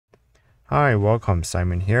Hi, welcome.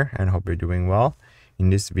 Simon here, and hope you're doing well.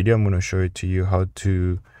 In this video, I'm going to show it to you how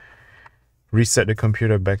to reset the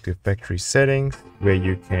computer back to factory settings, where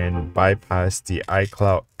you can bypass the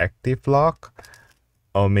iCloud active lock,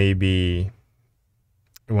 or maybe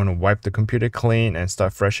you want to wipe the computer clean and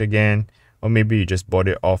start fresh again, or maybe you just bought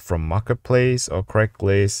it off from Marketplace or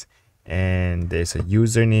Craigslist, and there's a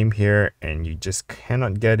username here and you just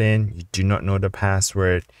cannot get in, you do not know the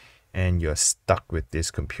password, and you're stuck with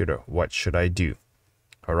this computer. What should I do?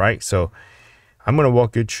 All right, so I'm going to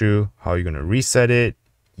walk you through how you're going to reset it.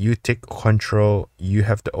 You take control, you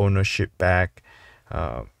have the ownership back,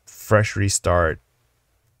 fresh restart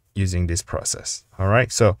using this process. All right,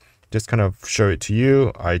 so just kind of show it to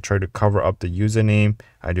you. I try to cover up the username.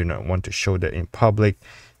 I do not want to show that in public.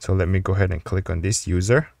 So let me go ahead and click on this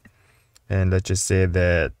user. And let's just say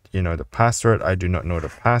that, the password, I do not know the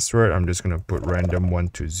password. I'm just going to put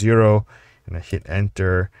random120 and I hit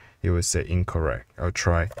enter. It will say incorrect. I'll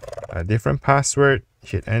try a different password,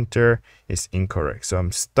 hit enter. It's incorrect. So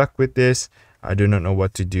I'm stuck with this. I do not know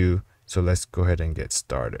what to do. So let's go ahead and get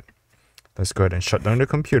started. Let's go ahead and shut down the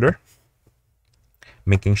computer,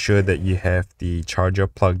 making sure that you have the charger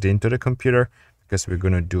plugged into the computer, because we're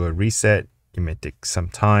going to do a reset. It may take some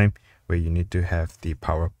time where you need to have the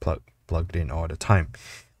power plug plugged in all the time.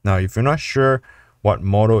 Now, if you're not sure what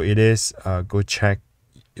model it is, go check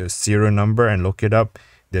your serial number and look it up.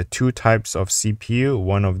 There are two types of CPU.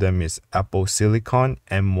 One of them is Apple Silicon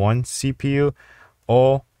M1 CPU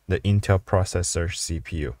or the Intel processor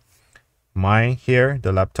CPU. Mine here,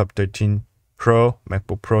 the laptop 13 Pro,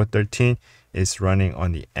 MacBook Pro 13, is running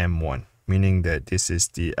on the M1, meaning that this is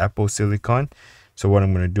the Apple Silicon. So what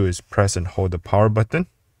I'm going to do is press and hold the power button.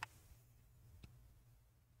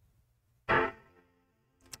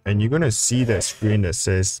 And you're going to see that screen that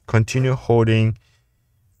says continue holding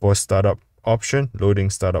for startup option, loading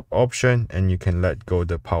startup option, and you can let go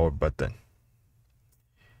the power button.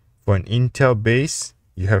 For an Intel base,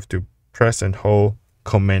 you have to press and hold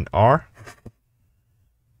Command R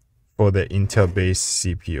for the Intel base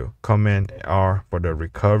CPU, Command R for the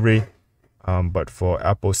recovery. But for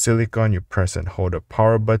Apple Silicon, you press and hold the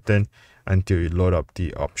power button until you load up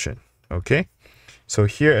the option. Okay. So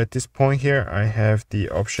here at this point here, I have the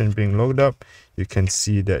option being loaded up. You can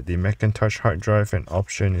see that the Macintosh hard drive and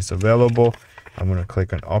option is available. I'm going to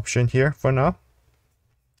click on option here for now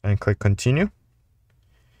and click continue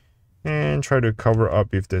and try to cover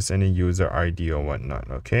up if there's any user ID or whatnot.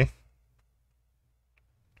 Okay.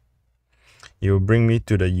 It will bring me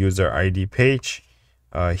to the user ID page.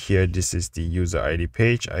 Here, this is the user ID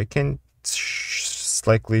page. I can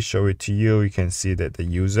slightly show it to you. You can see that the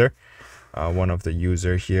user, one of the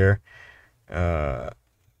user here, that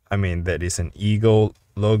is an eagle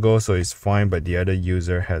logo, so it's fine, but the other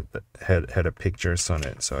user had a pictures on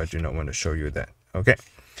it, so I do not want to show you that. Okay,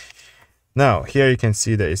 now here you can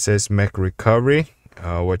see that it says Mac recovery.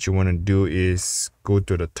 What you want to do is go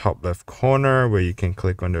to the top left corner where you can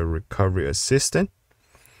click on the recovery assistant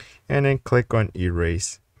and then click on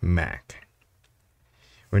erase Mac.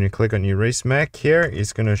 When you click on erase Mac here,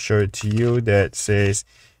 it's going to show it to you that says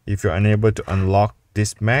if you're unable to unlock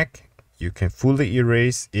this Mac, you can fully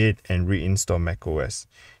erase it and reinstall macOS.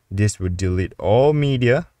 This will delete all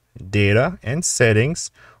media, data, and settings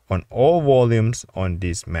on all volumes on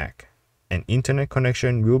this Mac. An internet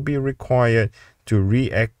connection will be required to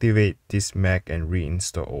reactivate this Mac and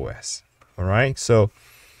reinstall OS. All right, so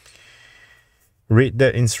read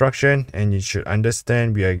that instruction and you should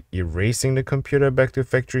understand we are erasing the computer back to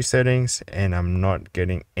factory settings and I'm not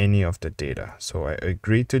getting any of the data. So I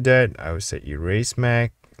agree to that. I would say erase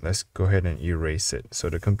Mac. Let's go ahead and erase it. So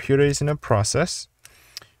the computer is in a process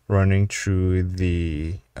running through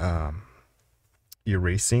the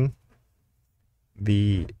erasing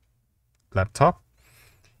the laptop,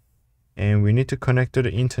 and we need to connect to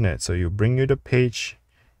the internet. So you bring you the page.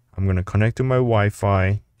 I'm going to connect to my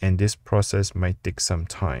Wi-Fi, and this process might take some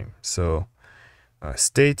time. So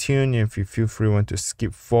stay tuned. If you feel free want to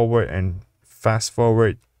skip forward and fast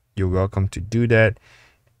forward, you're welcome to do that.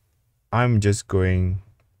 I'm just going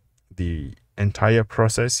the entire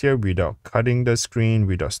process here without cutting the screen,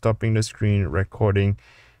 without stopping the screen recording,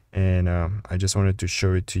 and I just wanted to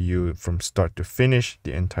show it to you from start to finish,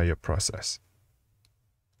 the entire process.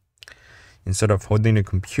 Instead of holding the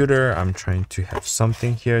computer, I'm trying to have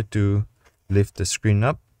something here to lift the screen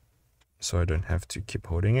up so I don't have to keep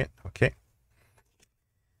holding it. Okay,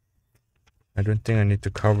 I don't think I need to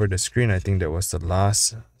cover the screen. I think that was the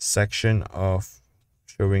last section of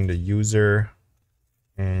showing the user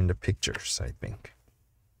and the pictures, I think.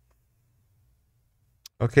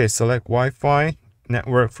 Okay, select Wi-Fi.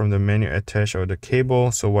 network from the menu attached or the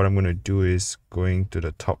cable. So what I'm going to do is going to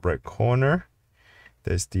the top right corner.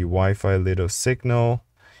 There's the Wi-Fi little signal,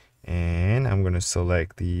 and I'm going to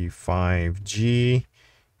select the 5G,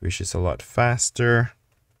 which is a lot faster.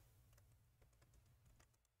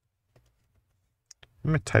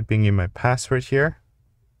 I'm typing in my password here.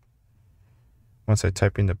 Once I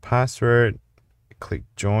type in the password, click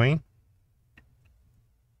join.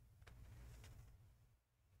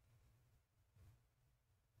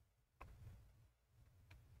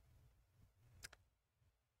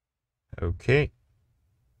 Okay,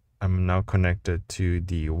 I'm now connected to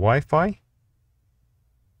the Wi-Fi.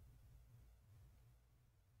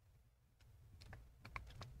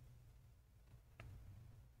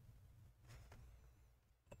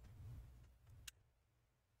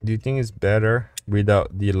 Do you think it's better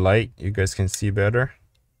without the light? You guys can see better.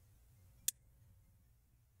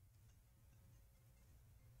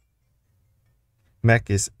 Mac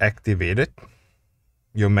is activated.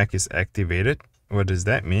 Your Mac is activated. What does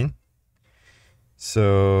that mean?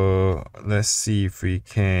 So let's see if we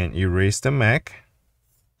can erase the Mac.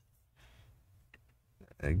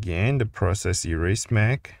 Again, the process erase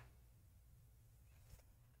Mac.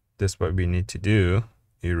 That's what we need to do.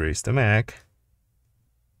 Erase the Mac.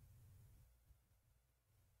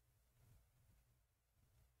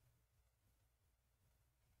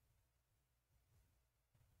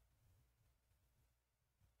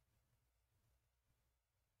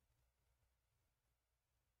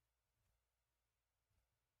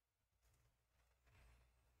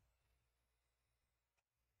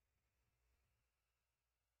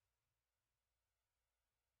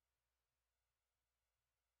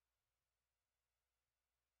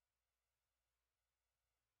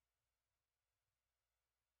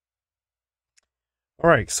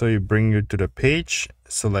 Alright, so you bring you to the page,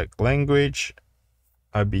 select language.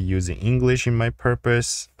 I'll be using English in my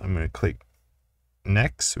purpose. I'm going to click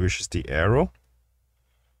next, which is the arrow.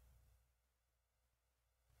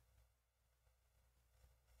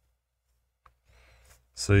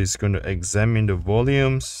 So it's going to examine the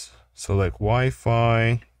volumes, select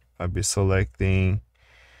Wi-Fi. I'll be selecting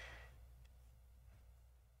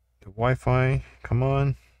the Wi-Fi. Come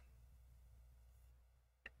on.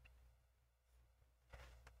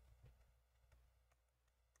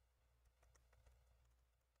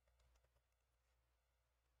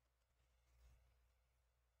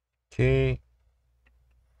 Okay.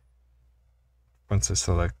 Once I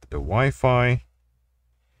select the Wi-Fi,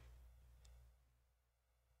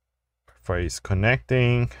 Wi-Fi is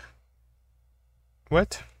connecting.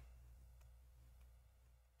 What?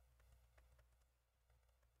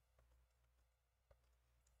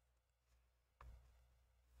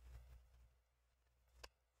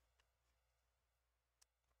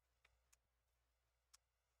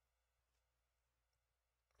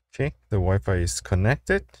 Okay, the Wi-Fi is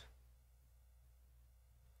connected.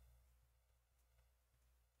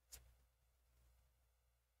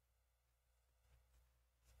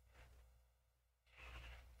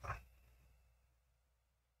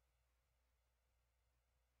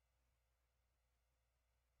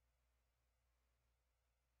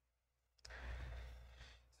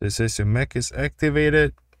 It says your Mac is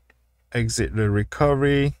activated. Exit the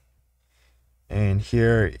recovery. And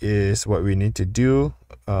here is what we need to do.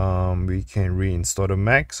 We can reinstall the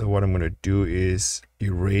Mac. So what I'm going to do is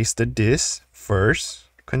erase the disk first.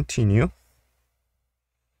 Continue.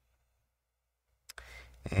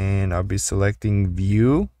 And I'll be selecting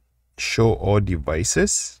View, Show All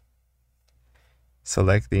Devices.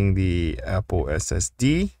 Selecting the Apple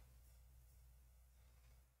SSD.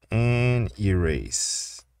 And erase.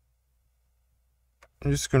 I'm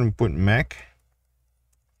just going to put Mac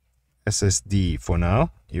SSD for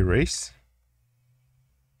now. Erase.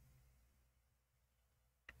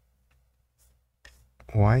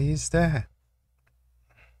 Why is that?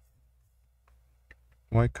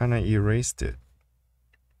 Why can't I erase it?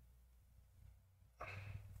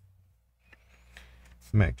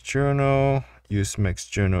 Mac Journal. Use Mac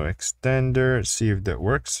Journal extender. See if that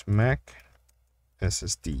works. Mac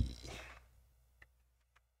SSD.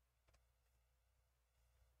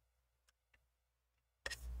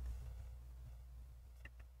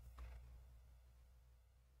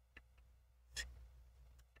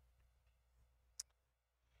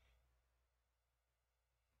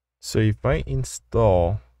 So if I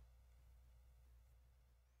install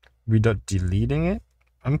without deleting it,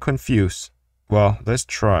 I'm confused. Well, let's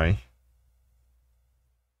try.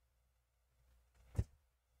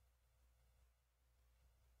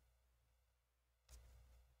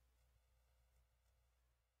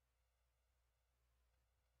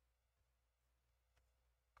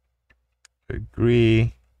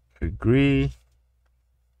 Agree. Agree.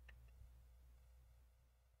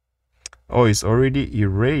 Oh, it's already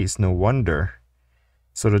erased. No wonder.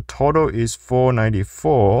 So the total is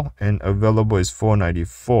 494 and available is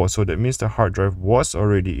 494. So that means the hard drive was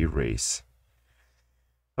already erased.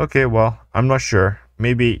 Okay, well, I'm not sure.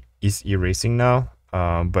 Maybe it's erasing now.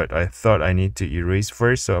 But I thought I need to erase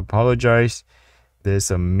first, so apologize.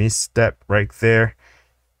 There's a misstep right there.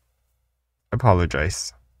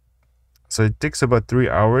 Apologize. So it takes about 3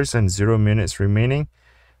 hours and 0 minutes remaining.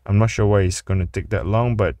 I'm not sure why it's gonna take that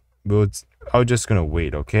long, but I'm just gonna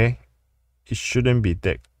wait, okay? It shouldn't be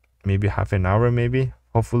that, maybe half an hour, maybe,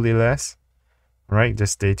 hopefully less. All right,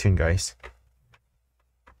 just stay tuned, guys.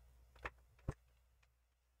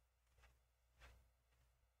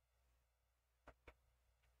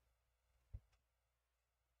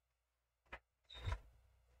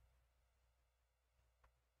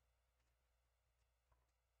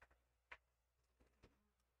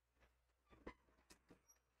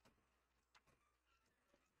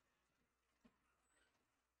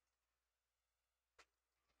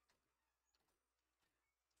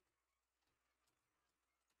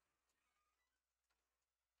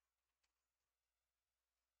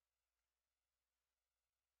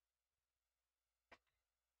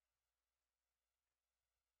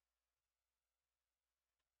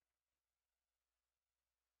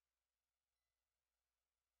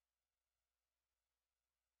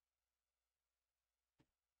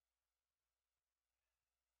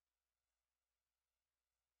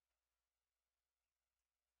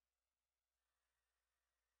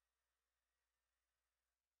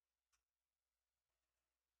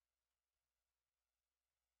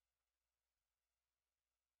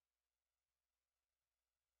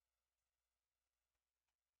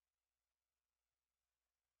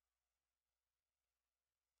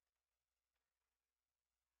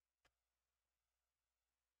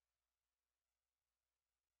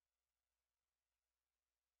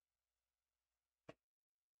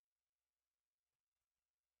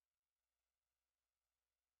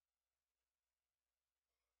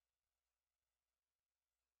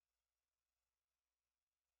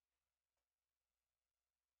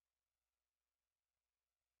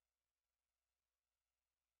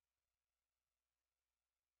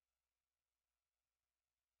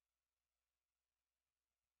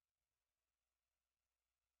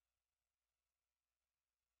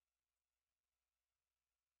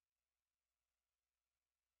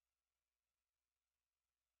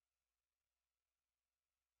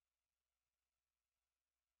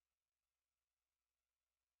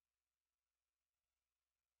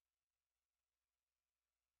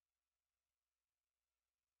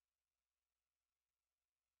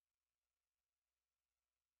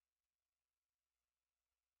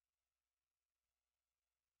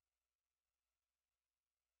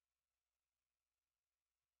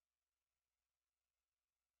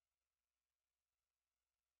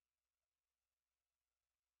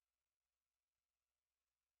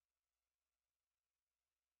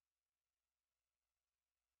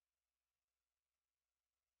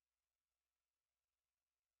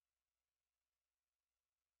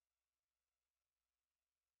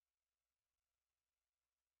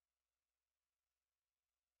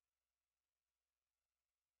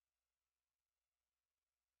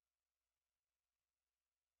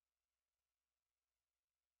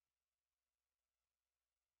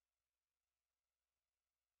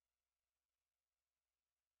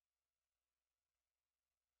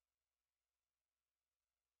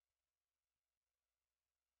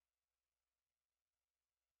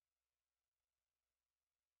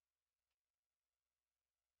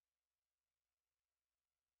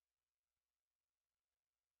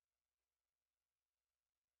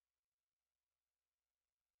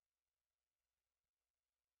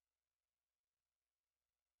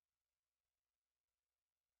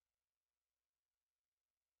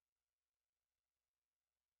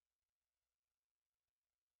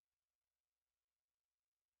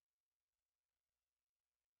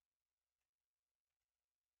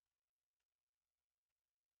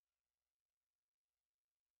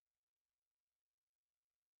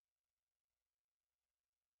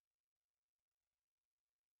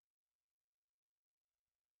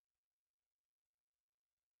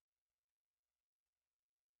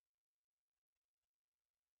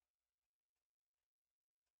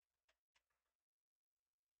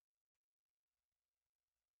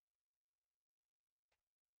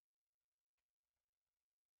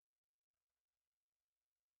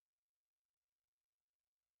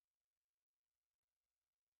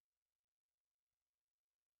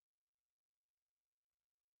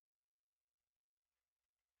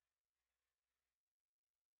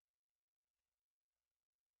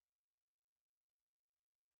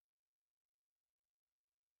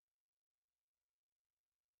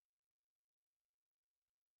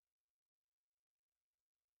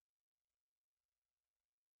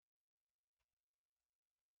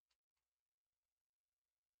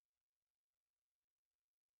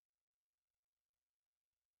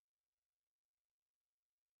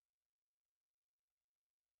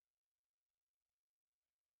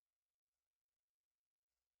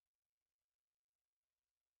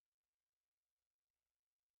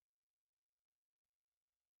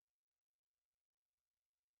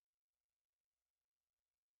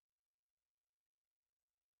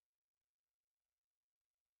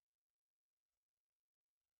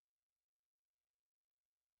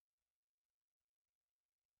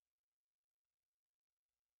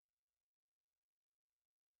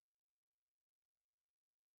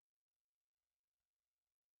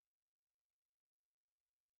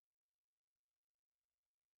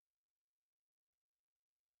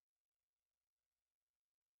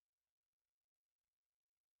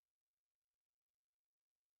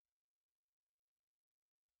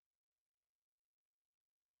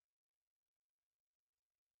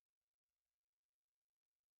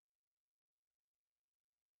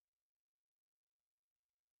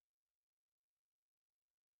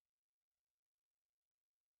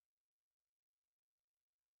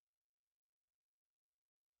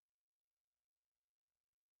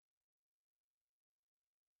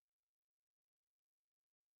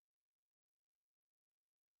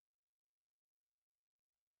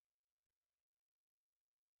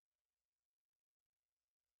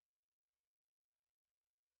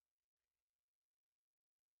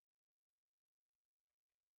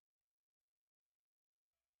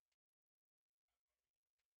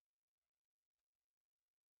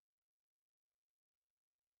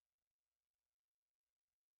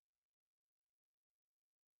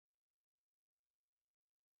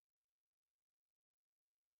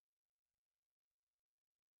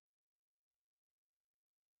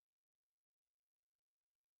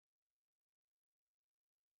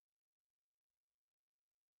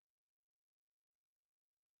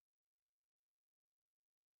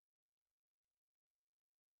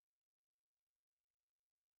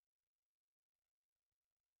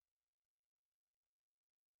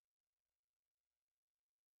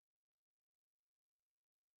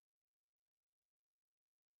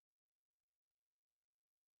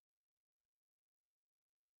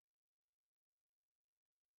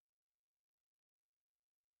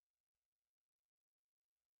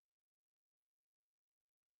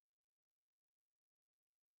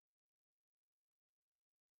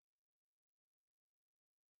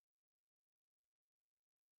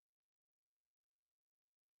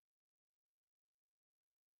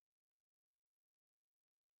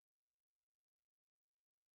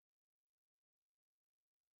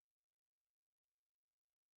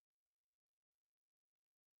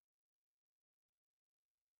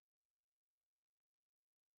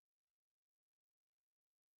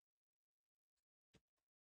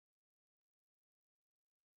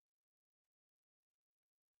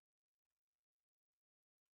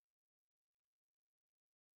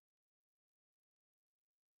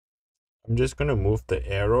 I'm just going to move the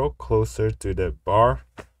arrow closer to the bar,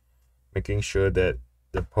 making sure that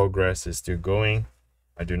the progress is still going.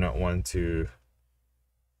 I do not want to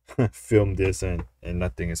film this and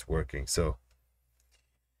nothing is working. So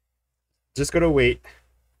just going to wait.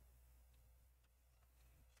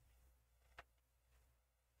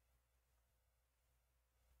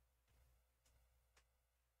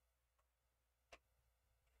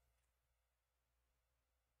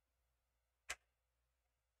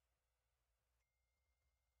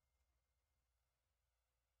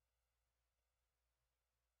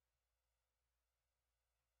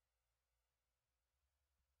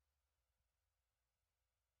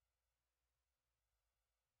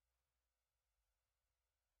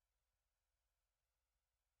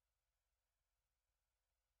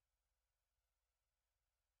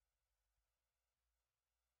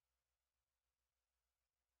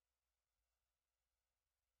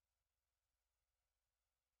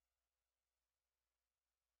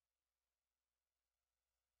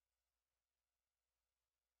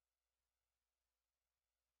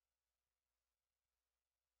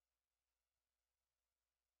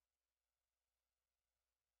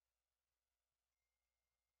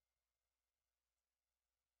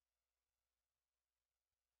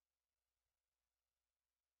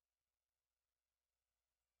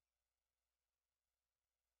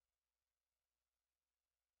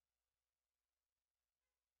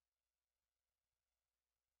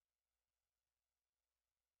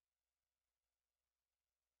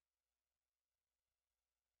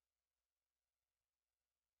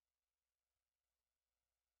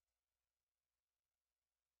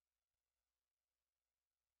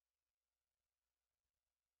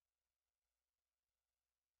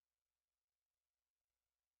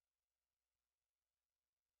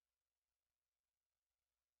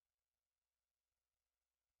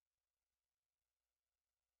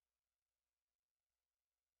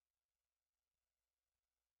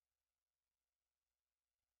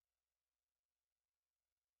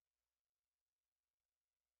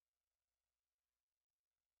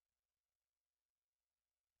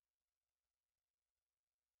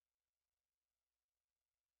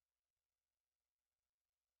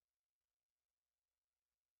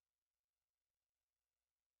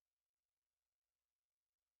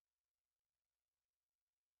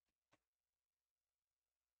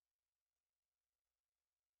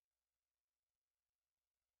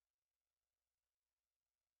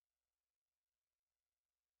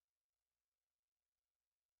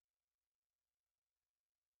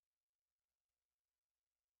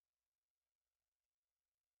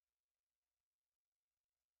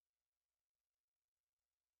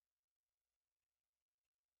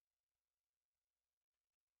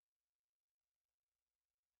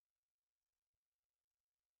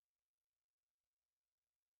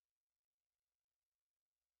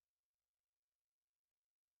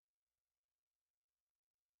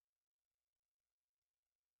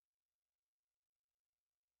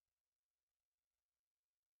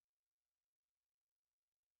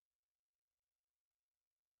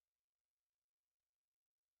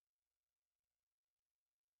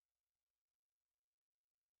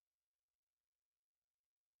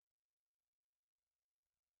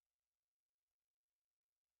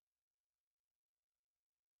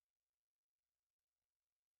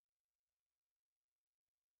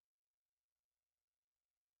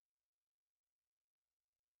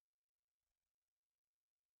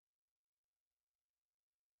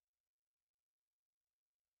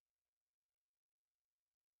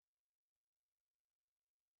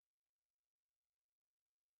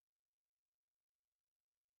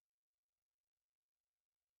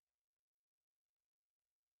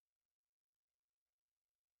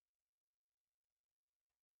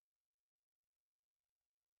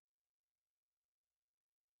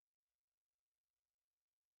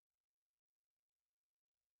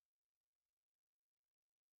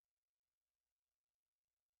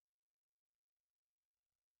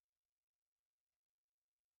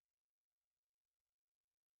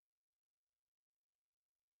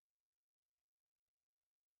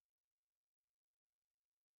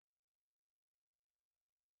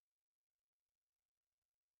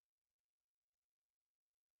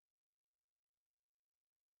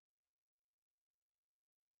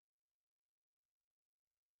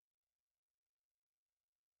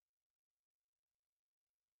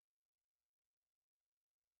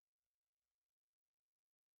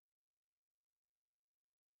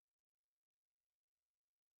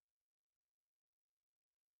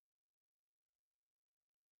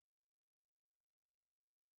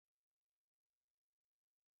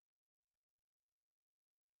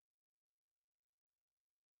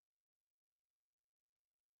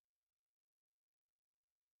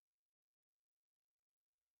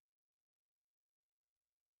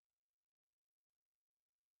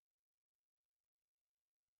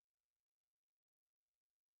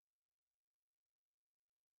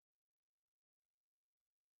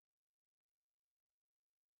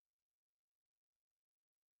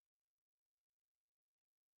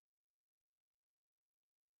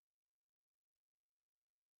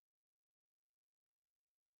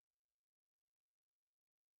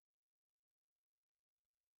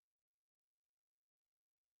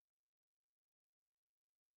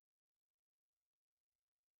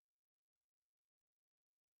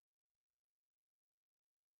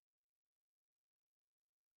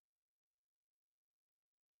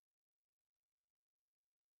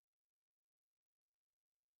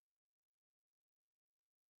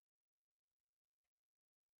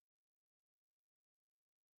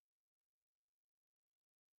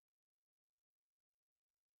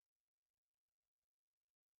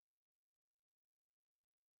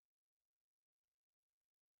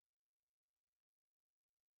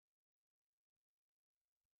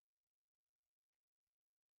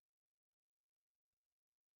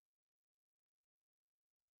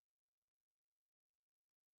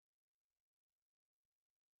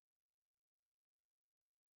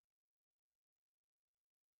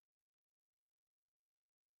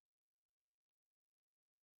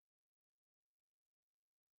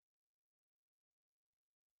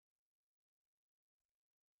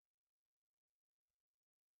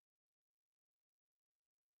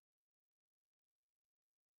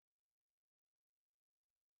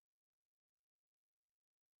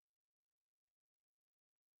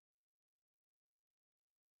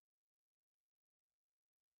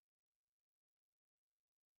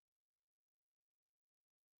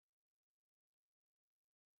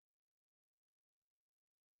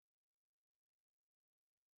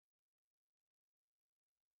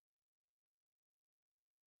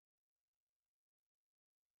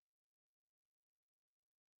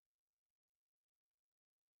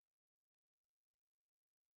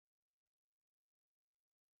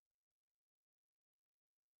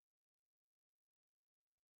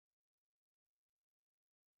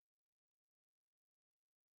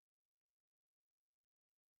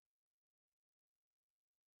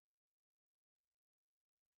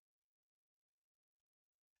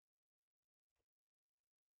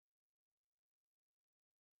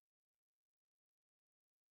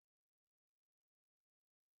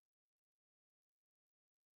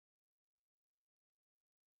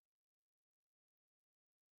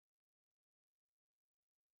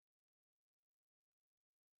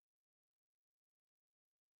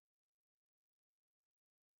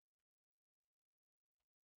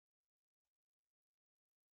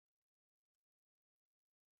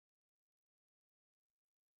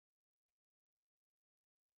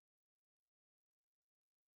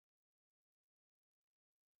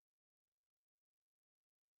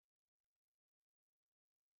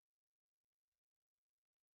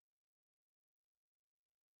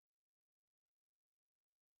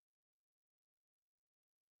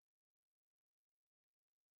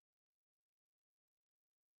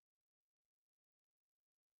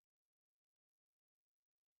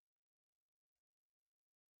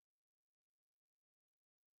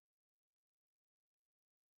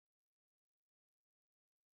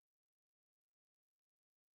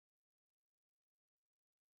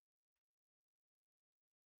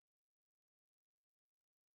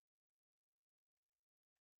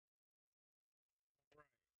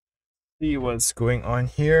 See what's going on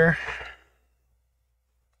here.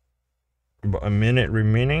 About a minute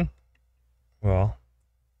remaining. Well,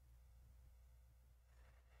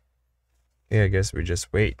 yeah, I guess we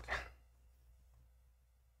just wait.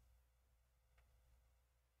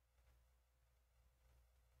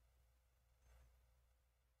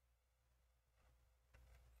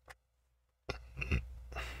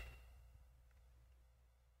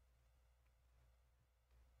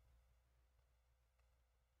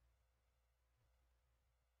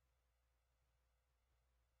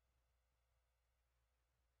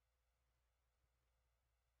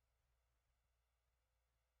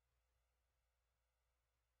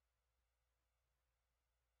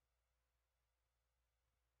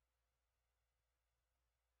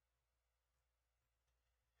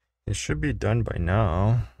 It should be done by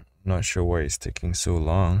now. Not sure why it's taking so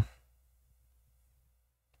long.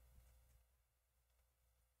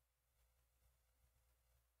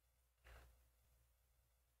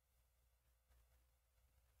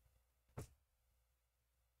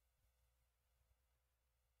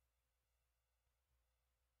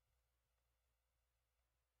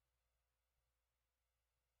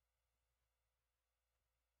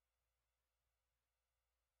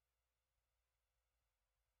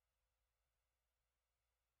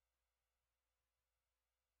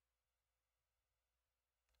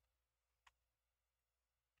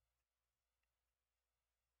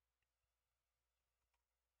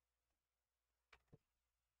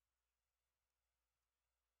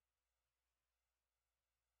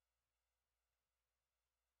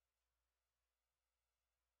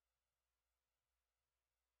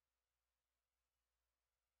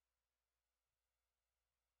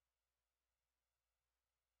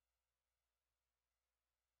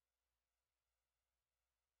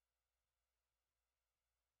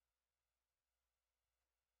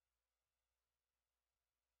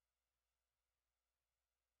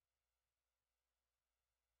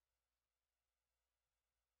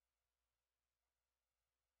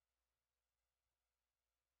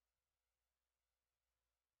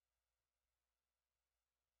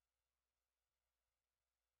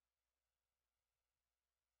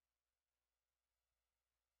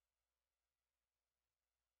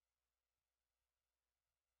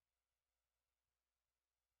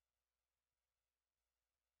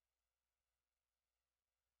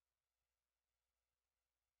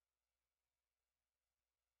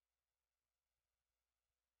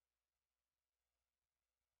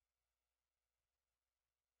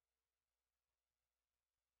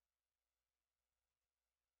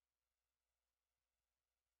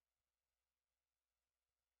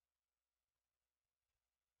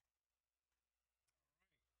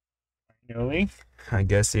 Finally, I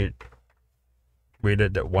guess it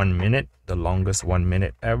waited that 1 minute, the longest 1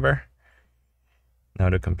 minute ever. Now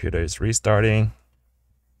the computer is restarting.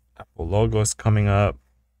 Apple logo is coming up,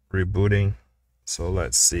 rebooting. So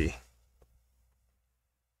let's see.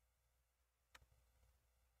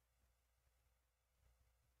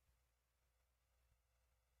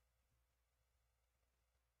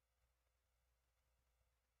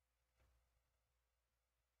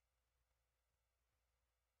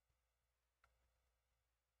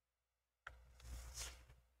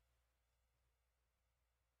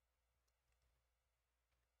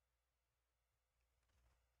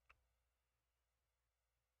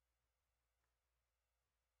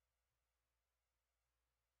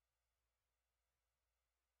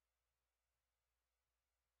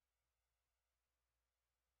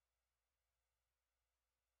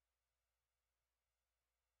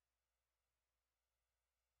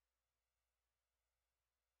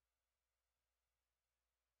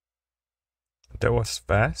 That was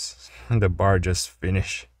fast. The bar just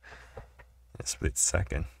finished in a split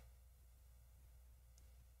second.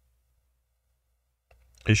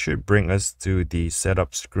 It should bring us to the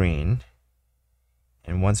setup screen.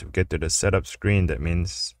 And once we get to the setup screen, that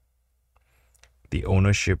means the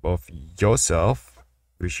ownership of yourself,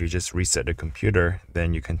 which you just reset the computer,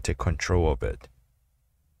 then you can take control of it.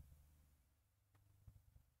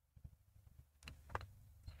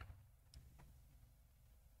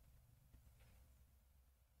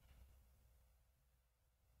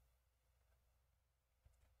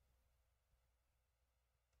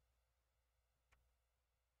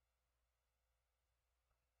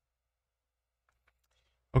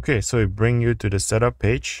 Okay, so it brings you to the setup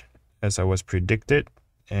page as I was predicted,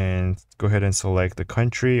 and go ahead and select the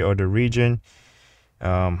country or the region.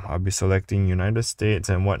 I'll be selecting United States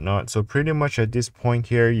and whatnot. So pretty much at this point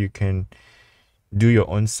here, you can do your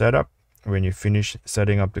own setup. When you finish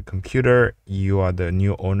setting up the computer, you are the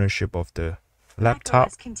new ownership of the laptop.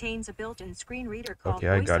 macOS contains a built-in screen reader called Okay,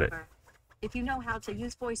 I got it. VoiceOver. If you know how to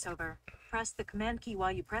use VoiceOver, press the Command key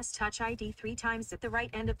while you press Touch ID 3 times at the right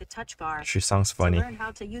end of the touch bar. She sounds funny. To learn how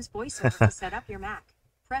to use VoiceOver to set up your Mac,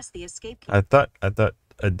 press the Escape key. I thought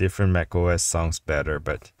a different Mac OS sounds better,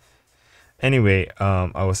 but anyway,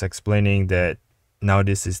 I was explaining that now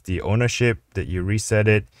this is the ownership, that you reset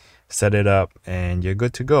it, set it up, and you're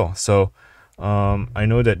good to go. So I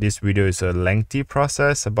know that this video is a lengthy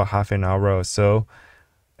process, about half an hour or so,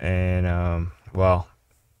 and well,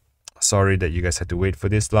 sorry that you guys had to wait for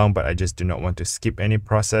this long, but I just do not want to skip any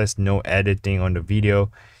process. No editing on the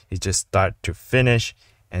video. It's just start to finish,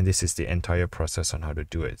 and this is the entire process on how to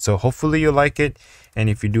do it. So hopefully you like it, and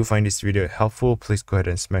if you do find this video helpful, please go ahead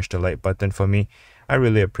and smash the like button for me. I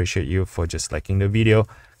really appreciate you for just liking the video.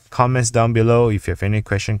 Comments down below if you have any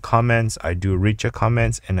question, comments. I do read your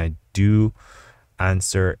comments, and I do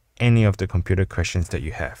answer any of the computer questions that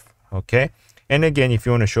you have. Okay, and again, if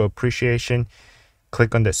you want to show appreciation,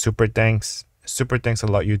 click on that super thanks. Super thanks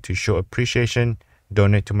allow you to show appreciation,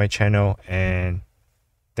 donate to my channel, and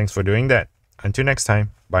thanks for doing that. Until next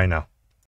time, bye now.